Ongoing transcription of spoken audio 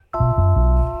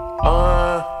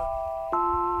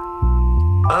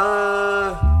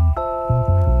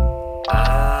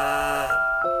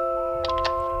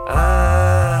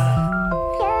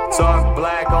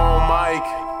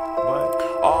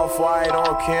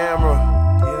camera.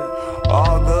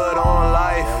 All good on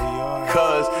life,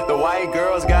 cause the white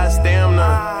girls got stamina.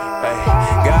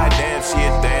 Ay, goddamn, she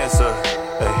a dancer.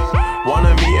 Ay,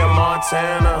 wanna meet in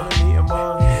Montana.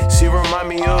 She remind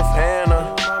me of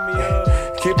Hannah.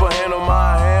 Keep her hand on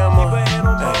my hammer.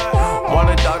 Ay,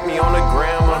 wanna dock me on the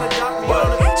grammar,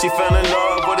 but she fell in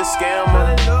love with a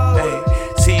scammer. Ay,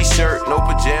 T-shirt, no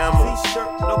pajama.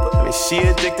 I mean, she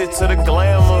addicted to the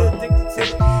glamour.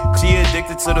 She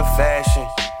addicted to the fashion.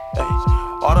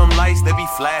 All them lights, they be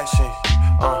flashing.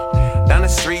 Down the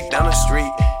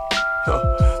street.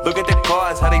 Look at the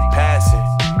cars, how they passing.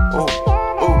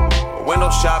 Ooh, window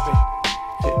shopping.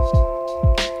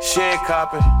 Share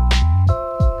copping.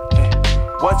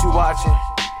 What you watching?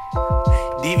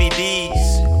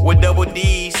 DVDs with double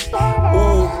D's.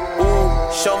 Ooh,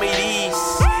 show me these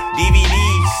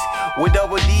DVDs with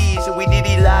double D's. We did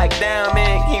it lockdown,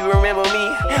 man. Can you remember me?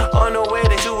 Unaware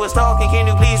that you was talking, can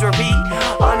you please repeat?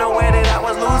 Unaware that I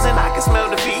was losing, I can smell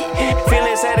defeat.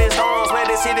 Feeling sad as homes, where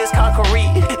this shit is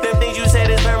concrete. Them things you said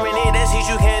is permanent, that shit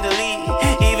you can't delete.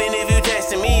 Even if you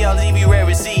texting me, I'll leave you red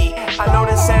receipt. I know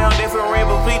this sound different,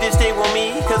 but please just stick with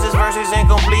me, cause this verse is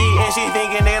incomplete. And she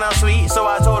thinking that I'm sweet, so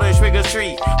I told her trick or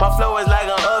treat. My flow is like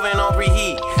an oven on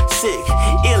preheat. Sick,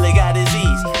 ill, it got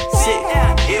disease. Sick,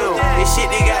 ill, this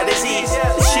shit they got disease.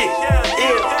 Shit,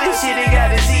 ill, this shit they got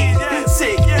disease.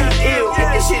 Sick, ill,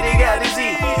 this shit they got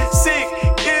disease. Sick,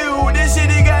 ill, this shit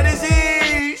they got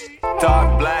disease.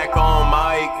 Dark black on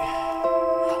mic,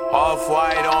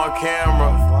 off-white on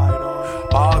camera.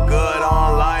 All good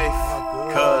on life,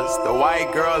 cause the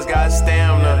white girls got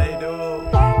stamina.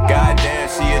 Goddamn,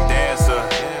 she a dancer.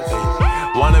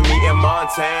 Wanna meet in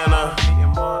Montana.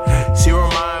 She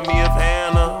remind me of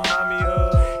Hannah.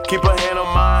 Keep her hand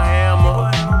on my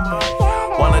hammer.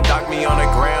 Wanna dock me on the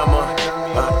grammar.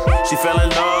 She fell in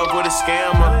love with a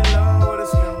scammer.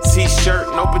 T-shirt,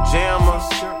 no pajamas.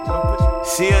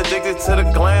 She addicted to the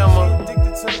glamour.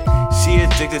 She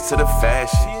addicted to the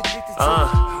fashion.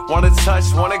 Wanna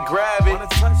touch, wanna grab it.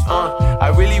 I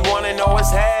really wanna know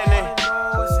what's happening.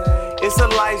 It's a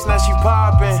life, now she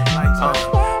poppin'.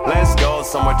 Let's go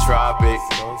somewhere tropic.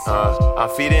 I'm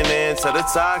feeding into the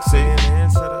toxic.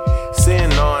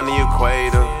 Sitting on the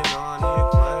equator.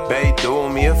 Babe, do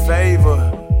me a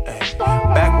favor.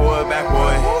 Backwood.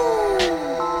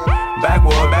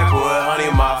 Backwood, honey,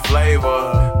 my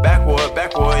flavor. Backwood.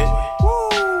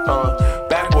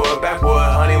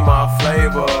 Backwood, honey, my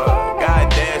flavor.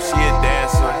 Goddamn, she a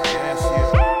dancer.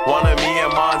 Wanna meet in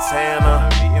Montana.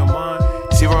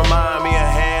 She remind me of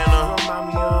Hannah.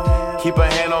 Keep her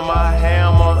hand on my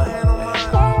hammer.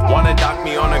 Wanna dock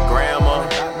me on the grammar,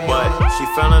 but she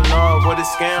fell in love with a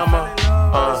scammer.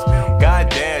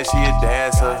 Goddamn, she a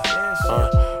dancer.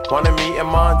 Wanna meet in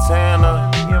Montana.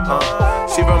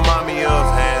 She remind me of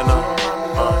Hannah.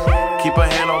 Keep her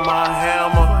hand on my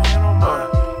hammer.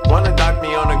 Wanna dock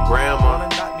me on the grammar,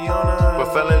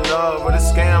 but fell in love with a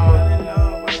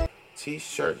scammer.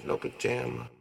 T-shirt, no pajama.